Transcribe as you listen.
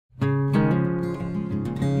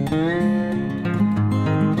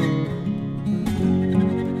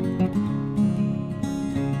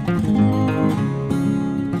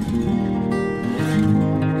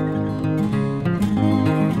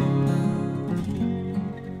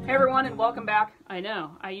Hey everyone, and welcome back. I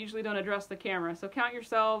know, I usually don't address the camera, so count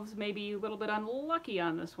yourselves maybe a little bit unlucky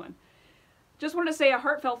on this one. Just wanted to say a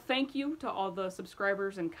heartfelt thank you to all the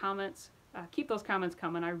subscribers and comments. Keep those comments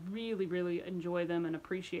coming. I really enjoy them and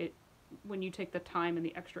appreciate when you take the time and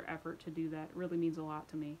the extra effort to do that. It really means a lot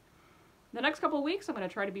to me. The next couple of weeks, I'm going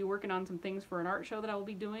to try to be working on some things for an art show that I will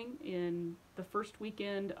be doing in the first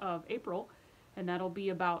weekend of April, and that'll be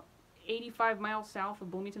about 85 miles south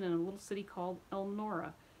of Bloomington in a little city called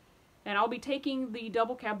Elnora. And I'll be taking the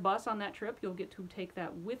double cab bus on that trip. You'll get to take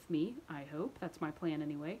that with me, I hope. That's my plan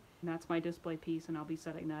anyway. And that's my display piece, and I'll be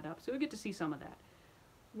setting that up. So you'll get to see some of that.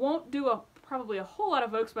 Won't do probably a whole lot of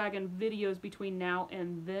Volkswagen videos between now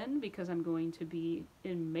and then because I'm going to be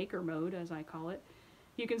in maker mode, as I call it.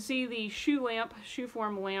 You can see the shoe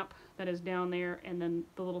form lamp that is down there, and then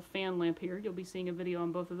the little fan lamp here. You'll be seeing a video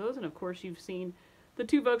on both of those, and of course you've seen the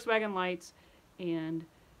two Volkswagen lights and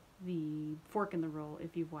the fork in the roll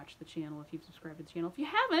if you've watched the channel, if you've subscribed to the channel. If you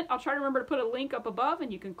haven't, I'll try to remember to put a link up above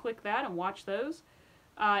and you can click that and watch those.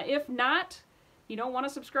 If not, you don't want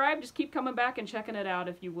to subscribe, just keep coming back and checking it out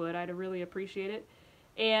if you would. I'd really appreciate it.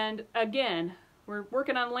 And again, we're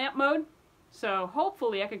working on lamp mode, so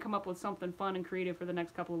hopefully I can come up with something fun and creative for the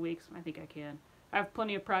next couple of weeks. I think I can. I have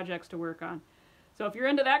plenty of projects to work on. So if you're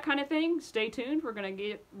into that kind of thing, stay tuned. We're going to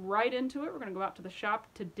get right into it. We're going to go out to the shop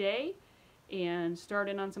today and start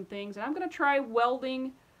in on some things. And I'm going to try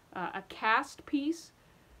welding a cast piece.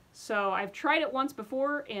 So I've tried it once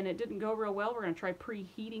before and it didn't go real well. We're going to try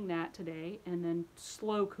preheating that today and then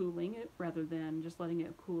slow cooling it rather than just letting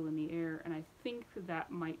it cool in the air. And I think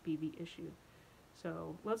that might be the issue.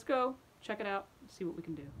 So let's go check it out and see what we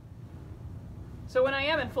can do. So when I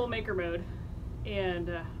am in full maker mode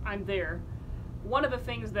and I'm there, one of the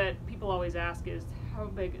things that people always ask is, how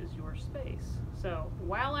big is your space? So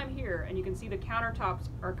while I'm here, and you can see the countertops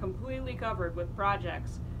are completely covered with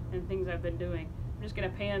projects and things I've been doing. I'm just going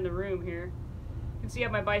to pan the room here. You can see I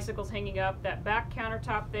have my bicycles hanging up, that back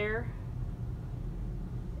countertop there,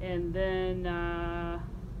 and then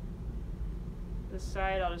this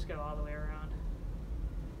side I'll just go all the way around.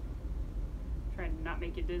 Trying to not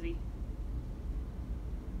make you dizzy.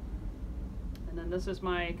 And then this is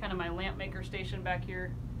my kind of my lamp maker station back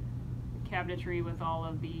here. Cabinetry with all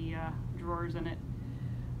of the drawers in it.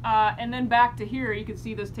 And then back to here, you can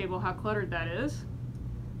see this table, how cluttered that is.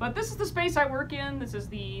 But this is the space I work in. This is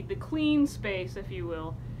the clean space, if you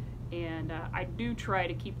will. And I do try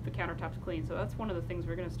to keep the countertops clean, so that's one of the things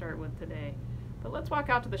we're going to start with today. But let's walk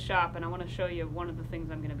out to the shop, and I want to show you one of the things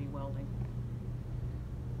I'm going to be welding.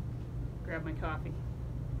 Grab my coffee.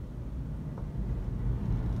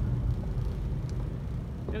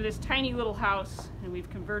 We have this tiny little house, and we've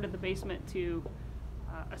converted the basement to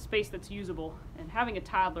a space that's usable, and having a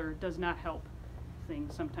toddler does not help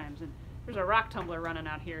things sometimes. And there's a rock tumbler running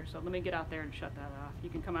out here, so let me get out there and shut that off. You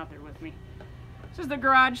can come out there with me. This is the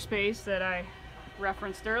garage space that I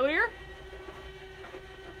referenced earlier.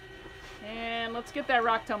 And let's get that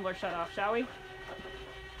rock tumbler shut off, shall we?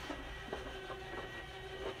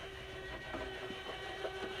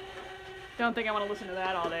 Don't think I want to listen to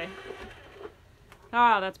that all day.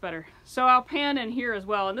 Ah, that's better. So I'll pan in here as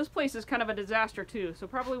well, and this place is kind of a disaster too, so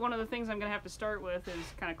probably one of the things I'm going to have to start with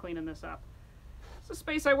is kind of cleaning this up. It's the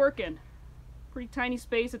space I work in. Pretty tiny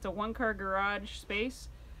space. It's a one-car garage space.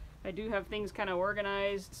 I do have things kind of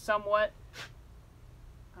organized somewhat.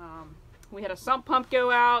 We had a sump pump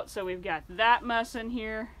go out, so we've got that mess in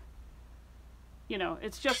here. You know,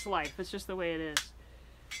 it's just life. It's just the way it is.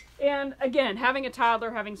 And again, having a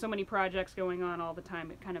toddler, having so many projects going on all the time,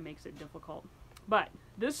 it kind of makes it difficult. But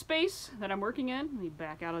this space that I'm working in, let me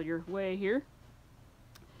back out of your way here,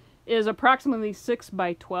 is approximately 6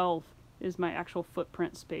 by 12 is my actual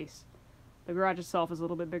footprint space. The garage itself is a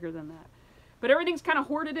little bit bigger than that. But everything's kind of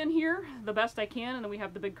hoarded in here the best I can, and then we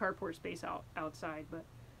have the big carport space outside. But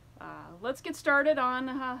let's get started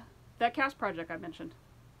on that cast project I mentioned.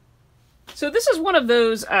 So this is one of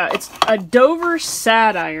those, it's a Dover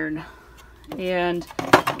sad iron, and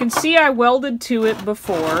you can see I welded to it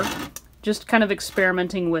before, just kind of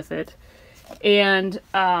experimenting with it. And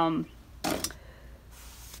I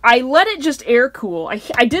let it just air cool.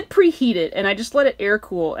 I did preheat it, and I just let it air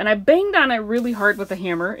cool. And I banged on it really hard with a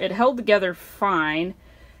hammer. It held together fine.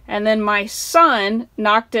 And then my son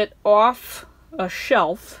knocked it off a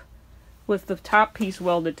shelf with the top piece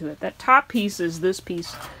welded to it. That top piece is this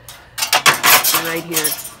piece right here.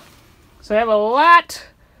 So I have a lot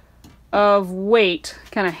of weight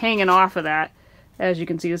kind of hanging off of that. As you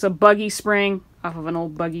can see, it's a buggy spring off of an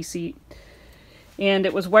old buggy seat. And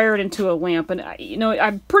it was wired into a lamp. And, you know,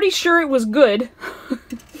 I'm pretty sure it was good.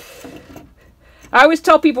 I always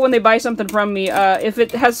tell people when they buy something from me, if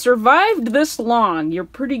it has survived this long, you're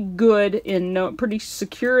pretty good in pretty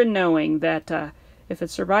secure in knowing that if it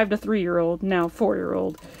survived a 3-year-old, now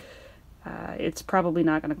 4-year-old, it's probably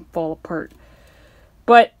not going to fall apart.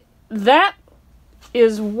 But that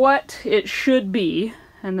is what it should be.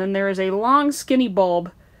 And then there is a long skinny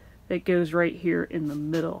bulb that goes right here in the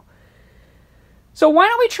middle. So why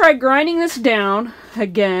don't we try grinding this down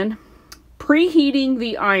again, preheating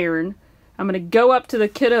the iron. I'm going to go up to the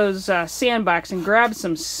kiddo's sandbox and grab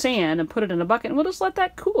some sand and put it in a bucket, and we'll just let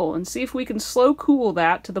that cool and see if we can slow cool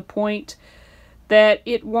that to the point that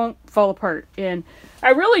it won't fall apart. And I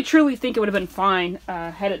really truly think it would have been fine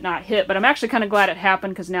had it not hit, but I'm actually kind of glad it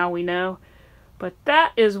happened because now we know. But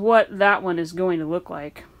that is what that one is going to look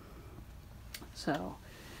like. So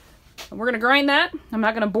we're going to grind that. I'm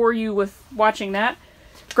not going to bore you with watching that.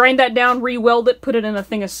 Grind that down, re-weld it, put it in a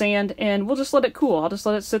thing of sand, and we'll just let it cool. I'll just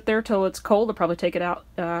let it sit there till it's cold. I'll probably take it out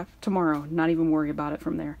tomorrow, not even worry about it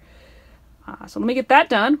from there. So let me get that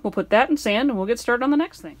done. We'll put that in sand, and we'll get started on the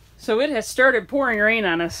next thing. So it has started pouring rain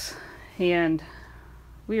on us, and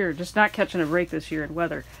we are just not catching a break this year in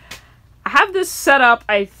weather. I have this set up,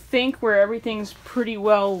 I think, where everything's pretty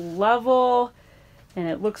well level, and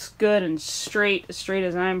it looks good and straight, as straight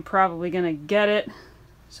as I'm probably going to get it.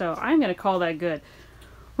 So I'm going to call that good.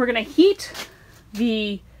 We're going to heat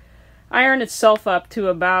the iron itself up to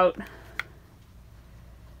about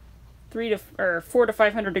 400 to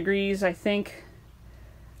 500 degrees, I think.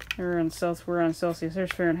 We're on Celsius.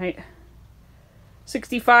 There's Fahrenheit.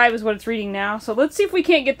 65 is what it's reading now. So let's see if we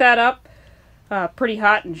can't get that up pretty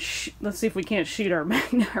hot, and let's see if we can't shoot our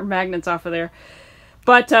magnets off of there.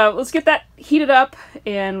 But let's get that heated up,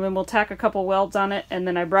 and then we'll tack a couple welds on it. And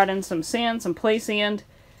then I brought in some sand, some play sand.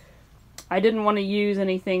 I didn't want to use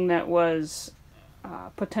anything that was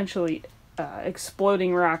potentially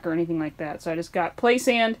exploding rock or anything like that. So I just got play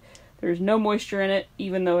sand. There's no moisture in it.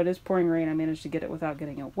 Even though it is pouring rain, I managed to get it without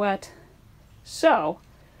getting it wet. So,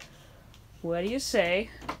 what do you say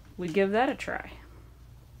we give that a try?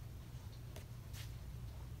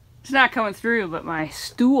 It's not coming through, but my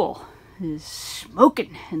stool is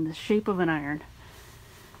smoking in the shape of an iron.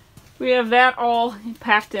 We have that all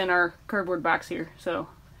packed in our cardboard box here, so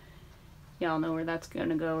y'all know where that's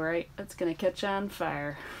gonna go, right? That's gonna catch on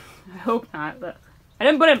fire. I hope not, but I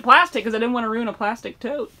didn't put it in plastic because I didn't want to ruin a plastic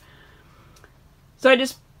tote. So I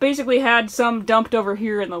just basically had some dumped over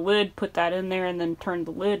here in the lid, put that in there, and then turned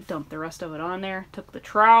the lid, dumped the rest of it on there, took the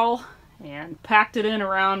trowel, and packed it in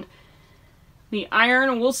around the iron,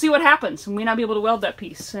 and we'll see what happens. We may not be able to weld that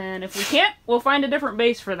piece, and if we can't, we'll find a different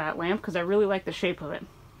base for that lamp because I really like the shape of it.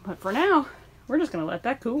 But for now, we're just going to let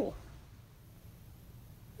that cool.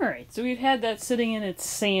 Alright, so we've had that sitting in its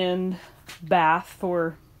sand bath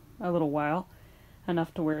for a little while,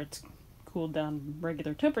 enough to where it's cooled down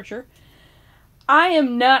regular temperature. I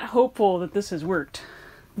am not hopeful that this has worked.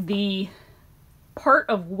 The part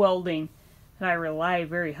of welding that I rely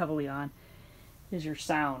very heavily on is your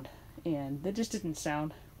sound, and that just didn't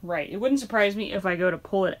sound right. It wouldn't surprise me if I go to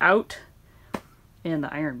pull it out and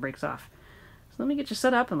the iron breaks off. So let me get you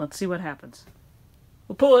set up and let's see what happens.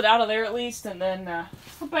 We'll pull it out of there at least, and then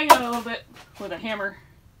we'll bang on it a little bit with a hammer,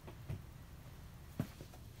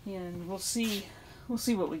 and we'll see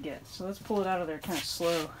what we get. So let's pull it out of there kind of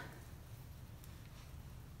slow.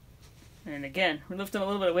 And again, we're lifting a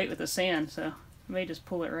little bit of weight with the sand, so I may just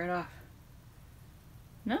pull it right off.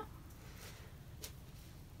 No?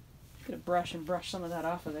 Get a brush and brush some of that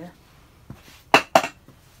off of there.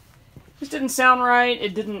 This didn't sound right.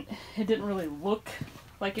 It didn't really look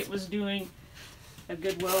like it was doing a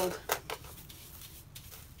good weld.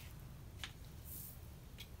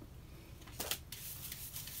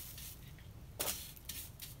 Let's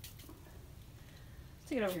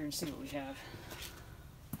take it over here and see what we have.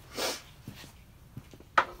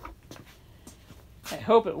 I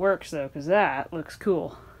hope it works though, because that looks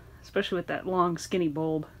cool. Especially with that long skinny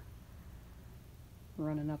bulb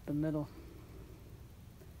running up the middle.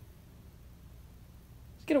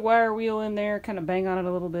 Let's get a wire wheel in there, kind of bang on it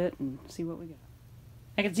a little bit, and see what we got.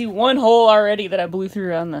 I can see one hole already that I blew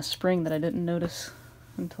through on the spring that I didn't notice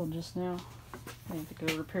until just now. I have to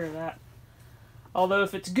go repair that. Although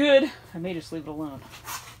if it's good, I may just leave it alone.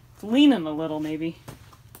 It's leaning a little maybe.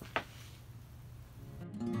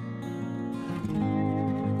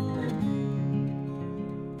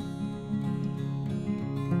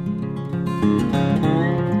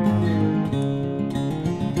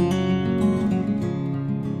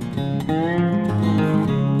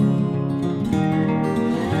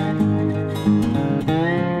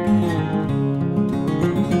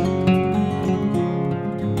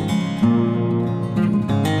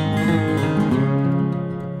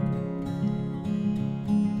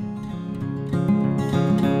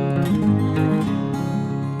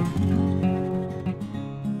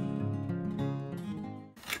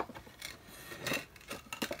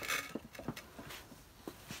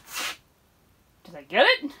 Get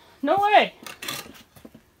it? No way.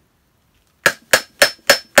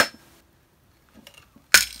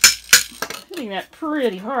 Hitting that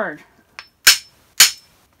pretty hard.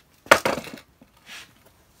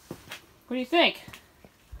 What do you think?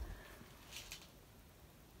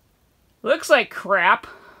 Looks like crap,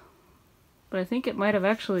 but I think it might have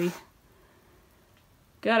actually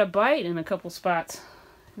got a bite in a couple spots.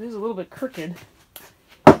 It is a little bit crooked.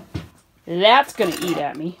 That's gonna eat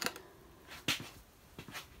at me.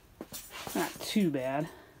 Not too bad.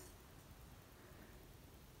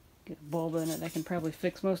 Get a bulb in it, I can probably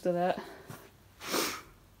fix most of that.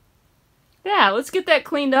 Yeah, let's get that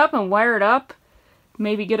cleaned up and wire it up.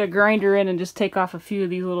 Maybe get a grinder in and just take off a few of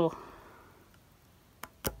these little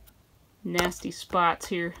nasty spots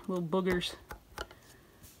here, little boogers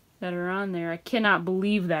that are on there. I cannot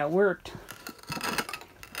believe that worked.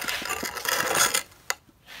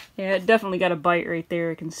 Yeah, it definitely got a bite right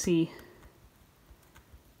there, I can see.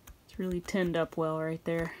 It's really tinned up well right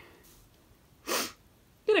there.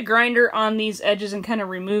 Get a grinder on these edges and kind of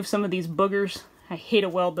remove some of these boogers. I hate a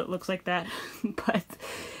weld that looks like that, but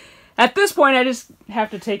at this point I just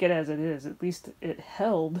have to take it as it is. At least it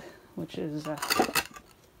held, which is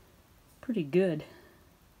pretty good.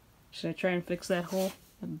 Should I try and fix that hole,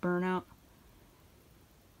 that burnout?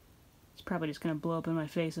 It's probably just going to blow up in my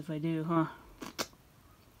face if I do, huh?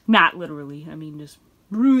 Not literally, I mean just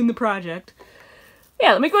ruin the project.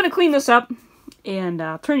 Yeah, let me go ahead and clean this up, and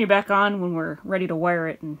I'll turn you back on when we're ready to wire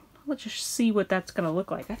it, and let's just see what that's going to look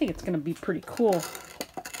like. I think it's going to be pretty cool.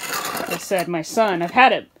 Like I said, my son, I've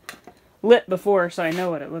had it lit before, so I know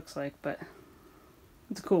what it looks like, but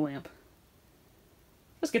it's a cool lamp.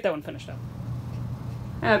 Let's get that one finished up.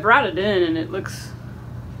 I brought it in, and it looks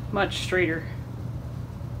much straighter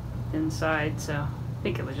inside, so I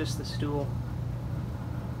think it was just the stool.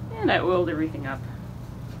 And I oiled everything up.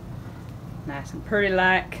 Nice and pretty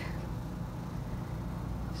like.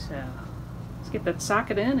 So let's get that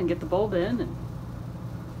socket in and get the bulb in and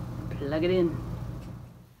plug it in.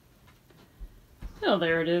 Oh,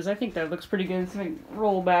 there it is. I think that looks pretty good. It's going to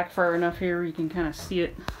roll back far enough here where you can kind of see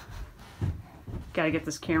it. Gotta get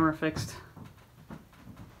this camera fixed.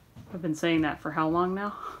 I've been saying that for how long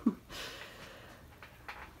now?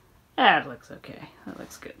 That looks okay. That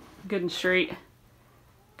looks good. Good and straight.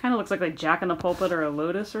 Kind of looks like Jack in the Pulpit or a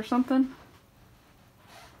Lotus or something.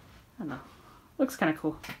 I don't know. Looks kind of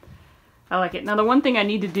cool. I like it. Now the one thing I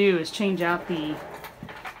need to do is change out the...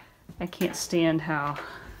 I can't stand how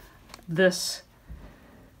this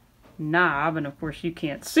knob, and of course you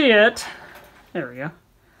can't see it. There we go.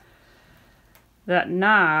 That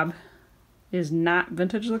knob is not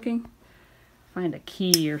vintage looking. Find a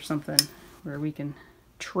key or something where we can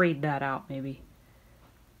trade that out maybe.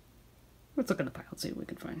 Let's look in the pile and see what we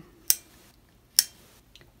can find.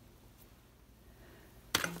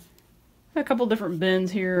 A couple different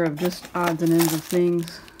bins here of just odds and ends of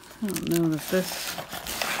things. I don't know that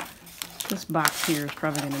this box here is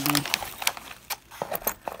probably going to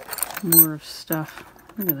be more of stuff.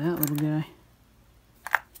 Look at that little guy.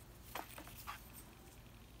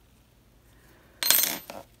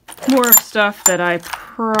 More of stuff that I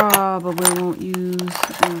probably won't use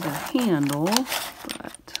as a handle,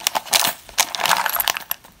 but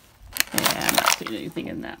yeah, I'm not seeing anything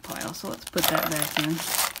in that pile, so let's put that back in.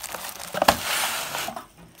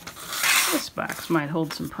 This box might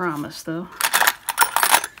hold some promise, though.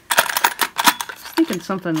 I was thinking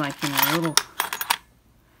something like, you know, a little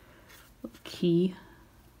key.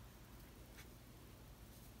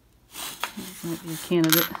 That might be a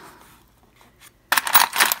candidate.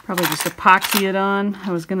 Probably just epoxy it on.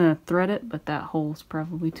 I was gonna thread it, but that hole's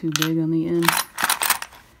probably too big on the end.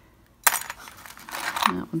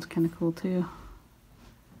 That one's kind of cool too.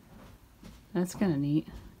 That's kind of neat.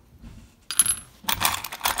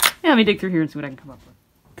 Yeah, let me dig through here and see what I can come up with.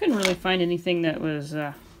 Couldn't really find anything that was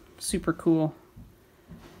super cool.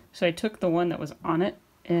 So I took the one that was on it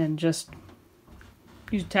and just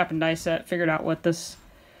used a tap and die set, figured out what this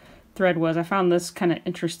thread was. I found this kind of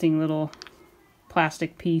interesting little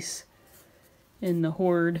plastic piece in the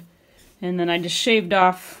hoard, and then I just shaved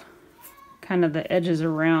off kind of the edges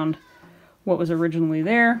around what was originally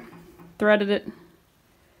there, threaded it,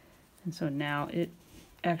 and so now it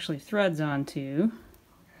actually threads onto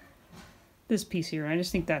this piece here. I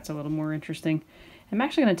just think that's a little more interesting. I'm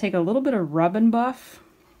actually going to take a little bit of rub and buff,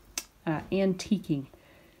 antiquing,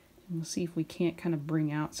 and we'll see if we can't kind of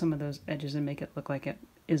bring out some of those edges and make it look like it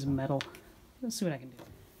is metal. Let's see what I can do.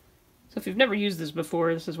 So if you've never used this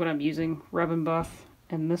before, this is what I'm using, rub and buff,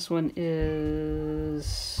 and this one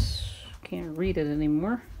is, can't read it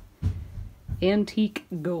anymore, antique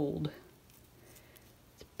gold.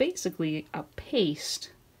 It's basically a paste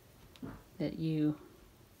that you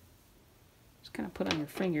just kind of put on your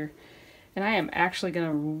finger. And I am actually going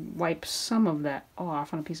to wipe some of that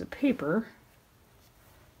off on a piece of paper.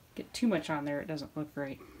 Get too much on there, it doesn't look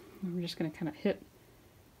great. And we're just going to kind of hit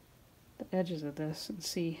the edges of this and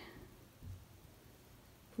see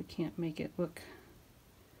if we can't make it look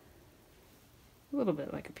a little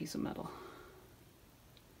bit like a piece of metal.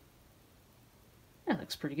 That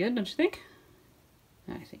looks pretty good, don't you think?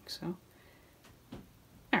 I think so.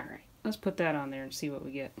 Alright, let's put that on there and see what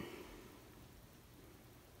we get.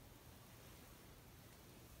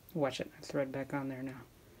 Watch it, thread back on there now.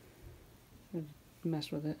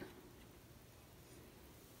 Mess with it.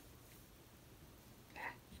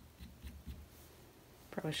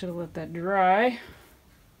 Probably should have let that dry.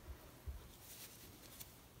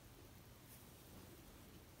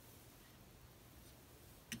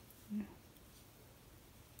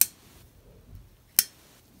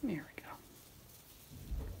 There we go.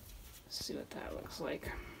 Let's see what that looks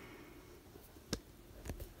like.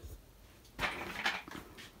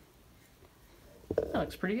 That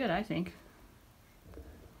looks pretty good, I think.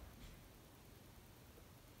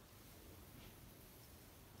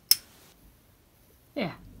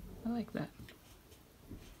 Yeah, I like that.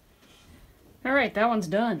 Alright, that one's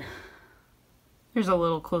done. Here's a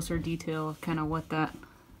little closer detail of kind of what that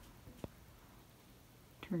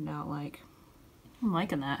turned out like. I'm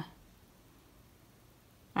liking that.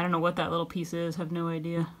 I don't know what that little piece is, have no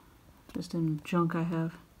idea. Just in junk I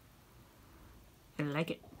have. I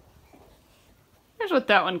like it. Here's what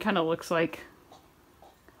that one kind of looks like.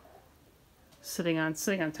 Sitting on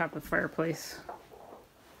top of the fireplace.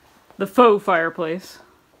 The faux fireplace.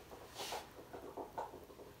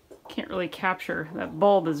 Can't really capture. That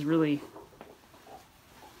bulb is really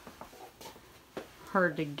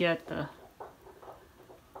hard to get the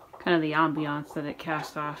kind of the ambiance that it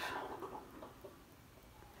cast off.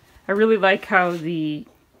 I really like how the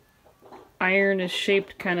iron is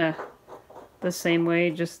shaped kind of the same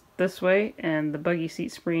way, just this way, and the buggy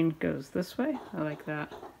seat spring goes this way. I like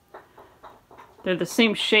that. They're the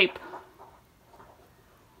same shape.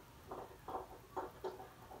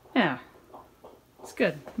 Yeah, it's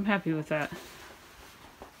good. I'm happy with that.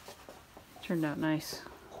 Turned out nice.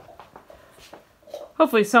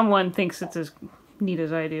 Hopefully someone thinks it's as neat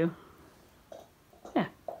as I do. Yeah,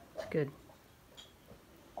 it's good.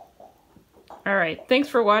 Alright, thanks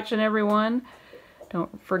for watching, everyone.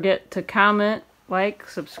 Don't forget to comment, like,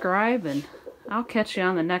 subscribe, and I'll catch you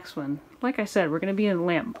on the next one. Like I said, we're going to be in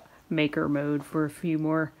lamp maker mode for a few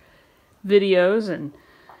more videos, and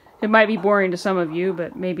it might be boring to some of you,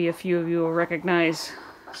 but maybe a few of you will recognize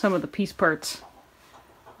some of the piece parts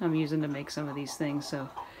I'm using to make some of these things. So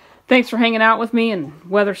thanks for hanging out with me, and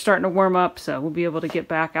weather's starting to warm up, so we'll be able to get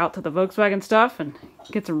back out to the Volkswagen stuff and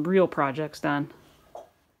get some real projects done.